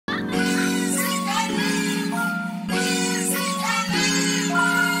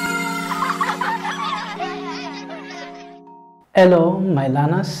Hello, my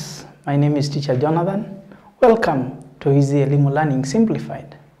learners. My name is Teacher Jonathan. Welcome to Easy Elimu Learning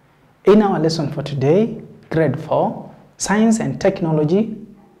Simplified. In our lesson for today, Grade 4, Science and Technology,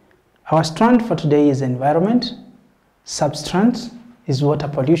 our strand for today is environment, substrand is water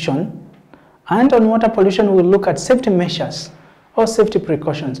pollution, and on water pollution we'll look at safety measures or safety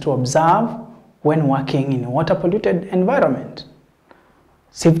precautions to observe when working in a water polluted environment.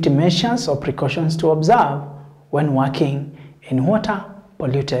 Safety measures or precautions to observe when working in water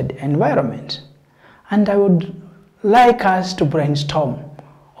polluted environment. And I would like us to brainstorm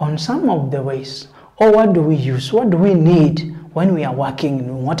on some of the ways, or what do we use, what do we need when we are working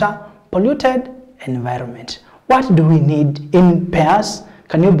in water polluted environment. What do we need in pairs?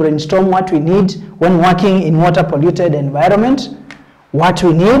 Can you brainstorm what we need when working in water polluted environment? What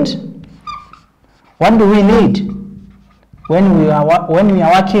we need? What do we need when we are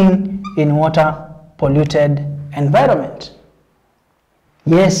working in water polluted environment?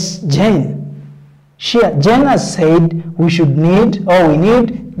 Yes, Jane. Jane has said we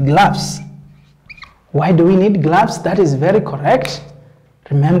need gloves. Why do we need gloves? That is very correct.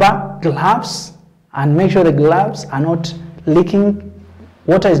 Remember, gloves, and make sure the gloves are not leaking.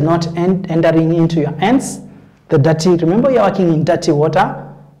 Water is not entering into your hands. The dirty, remember you're working in dirty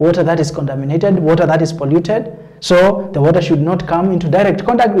water, water that is contaminated, water that is polluted. So the water should not come into direct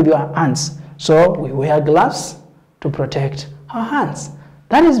contact with your hands. So we wear gloves to protect our hands.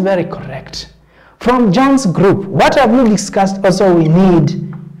 That is very correct. From John's group, what have we discussed also we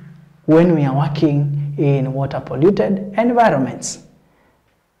need when we are working in water polluted environments?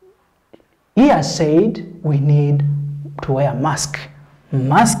 He has said we need to wear a mask.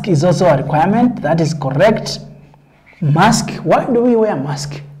 Mask is also a requirement. That is correct. Mask. Why do we wear a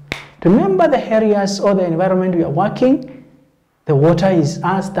mask? Remember the areas or the environment we are working. The water has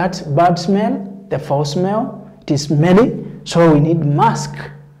that bad smell, the foul smell. It is smelly. So we need mask.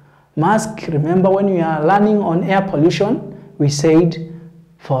 Mask, remember when we are learning on air pollution, we said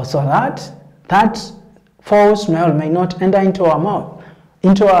so that foul smell may not enter into our mouth,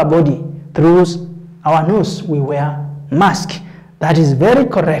 into our body, through our nose, we wear mask. That is very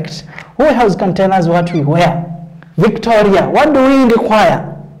correct. Who else can tell us what we wear? Victoria, what do we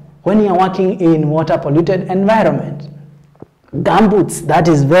require when you are working in water polluted environment? Gumboots, that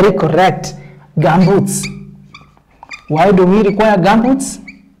is very correct. Gumboots. Why do we require gumboots?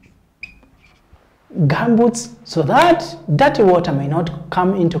 Gumboots so that dirty water may not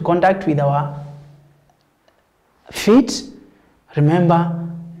come into contact with our feet. Remember,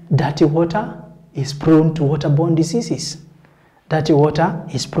 dirty water is prone to waterborne diseases. Dirty water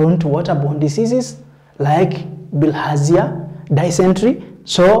is prone to waterborne diseases like bilharzia, dysentery.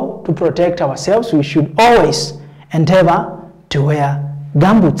 So to protect ourselves, we should always endeavor to wear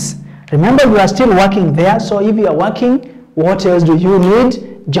gumboots. Remember, you are still working there, so if you are working, what else do you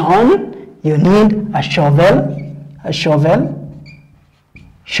need? John, you need a shovel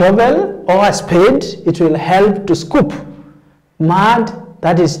or a spade. It will help to scoop mud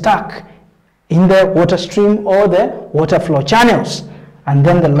that is stuck in the water stream or the water flow channels. And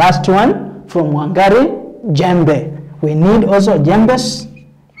then the last one from Wangari, jembe. We need also jembes.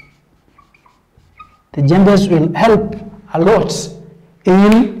 The jembes will help a lot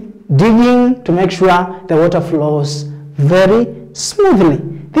in digging to make sure the water flows very smoothly.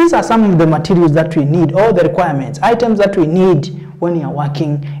 These are some of the materials that we need, or the requirements, items that we need when you are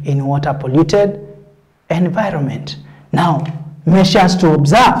working in water polluted environment. Now, measures to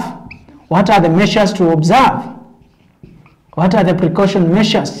observe. What are the measures to observe? What are the precaution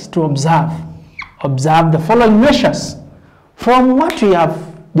measures to observe? Observe the following measures. From what we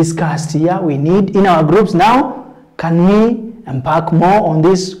have discussed here, we need in our groups now. Can we embark more on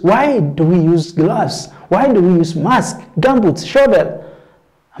this? Why do we use gloves? Why do we use mask, gumboots, shovel,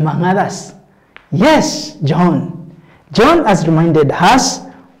 among others? Yes, John. John has reminded us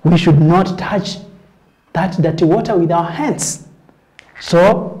we should not touch that dirty water with our hands.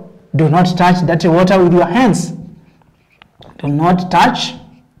 So, do not touch dirty water with your hands. Do not touch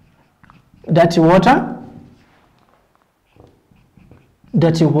dirty water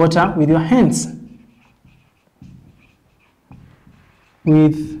with your hands.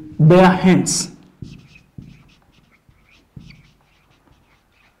 With bare hands.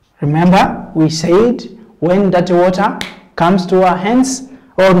 Remember, we said when dirty water comes to our hands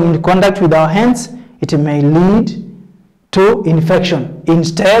or in contact with our hands, it may lead to infection.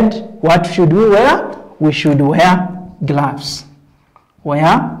 Instead, what should we wear? We should wear gloves.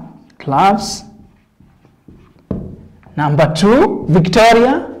 Wear gloves. Number 2,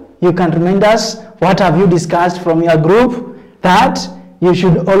 Victoria, you can remind us what have you discussed from your group, that you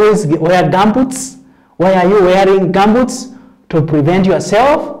should always wear gumboots. Why are you wearing gumboots? to prevent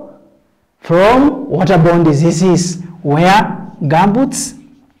yourself from waterborne diseases. Wear gumboots,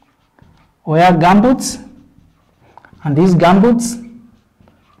 and these gumboots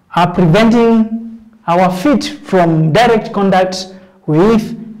are preventing our feet from direct contact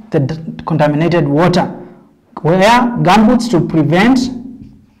with the contaminated water. Wear gumboots to prevent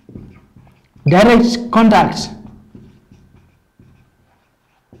direct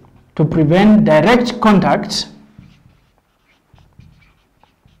contact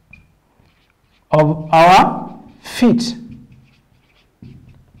of our feet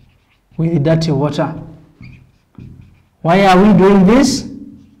with dirty water. Why are we doing this?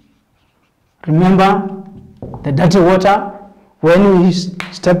 Remember, the dirty water, when we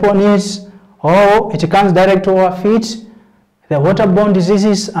step on it, or it comes direct to our feet, the waterborne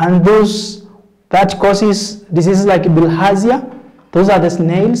diseases and those that causes diseases like bilharzia, those are the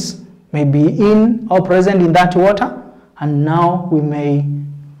snails, may be in or present in that water, and now we may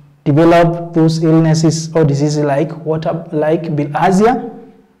develop those illnesses or diseases like bilharzia,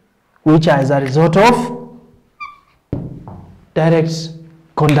 which are as a result of direct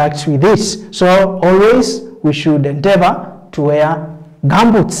contact with it. So always we should endeavor to wear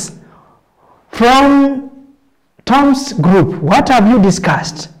gumboots. From Tom's group, what have you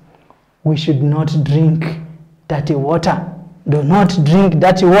discussed? We should not drink dirty water. Do not drink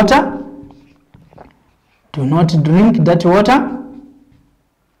dirty water. Do not drink dirty water.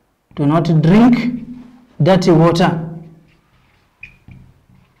 Do not drink dirty water.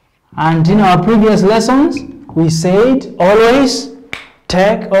 And in our previous lessons, we said always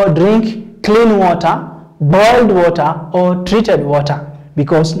take or drink clean water, boiled water, or treated water,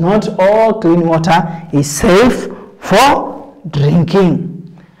 because not all clean water is safe for drinking.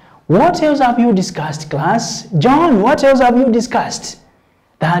 What else have you discussed, class? John, what else have you discussed?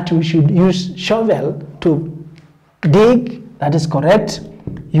 That we should use shovel to dig. That is correct.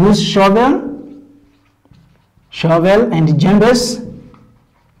 Use shovel and djembes.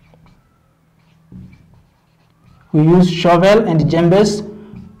 We use shovel and djembes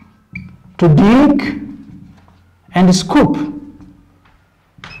to dig and scoop.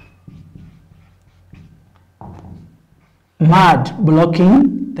 Mud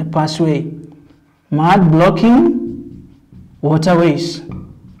blocking the pathway. Mud blocking waterways.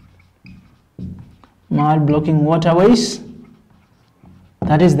 Mud blocking waterways.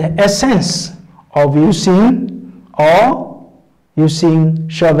 That is the essence of using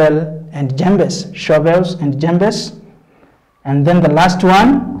shovel and djembes. Shovels and djembes. And then the last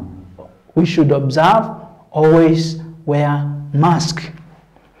one, we should observe, always wear mask.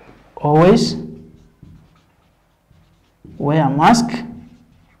 Always wear mask.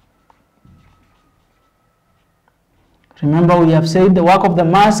 Remember, we have said the work of the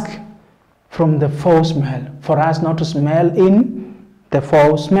mask from the foul smell, for us not to smell in the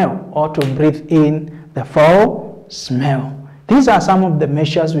foul smell or to breathe in the foul smell. These are some of the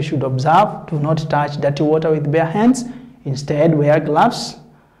measures we should observe. Do not touch dirty water with bare hands. Instead, wear gloves.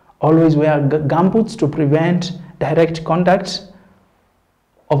 Always wear gumboots to prevent direct contact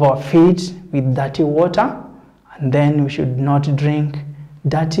of our feet with dirty water. And then we should not drink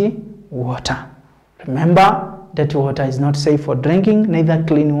dirty water. Remember, dirty water is not safe for drinking, neither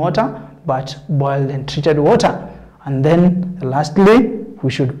clean water, but boiled and treated water. And then lastly,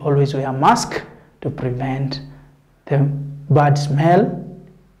 we should always wear a mask to prevent the bad smell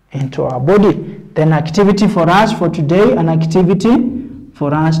into our body. Then activity for us for today, an activity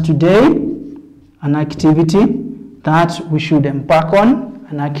that we should embark on,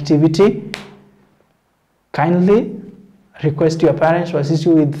 an activity. Kindly request your parents to assist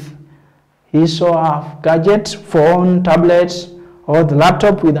you with his or her gadget, phone, tablet, or the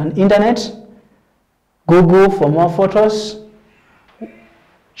laptop with an internet. Google for more photos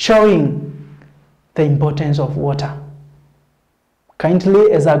showing the importance of water.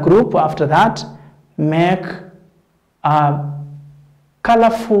 Kindly, as a group, after that, make a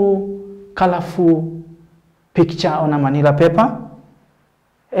colorful picture on a manila paper,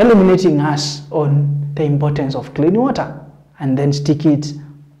 illuminating us on the importance of clean water, and then stick it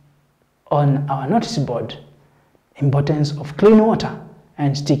on our notice board. Importance of clean water,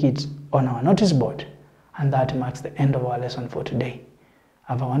 and stick it on our notice board. And that marks the end of our lesson for today.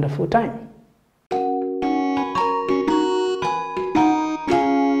 Have a wonderful time.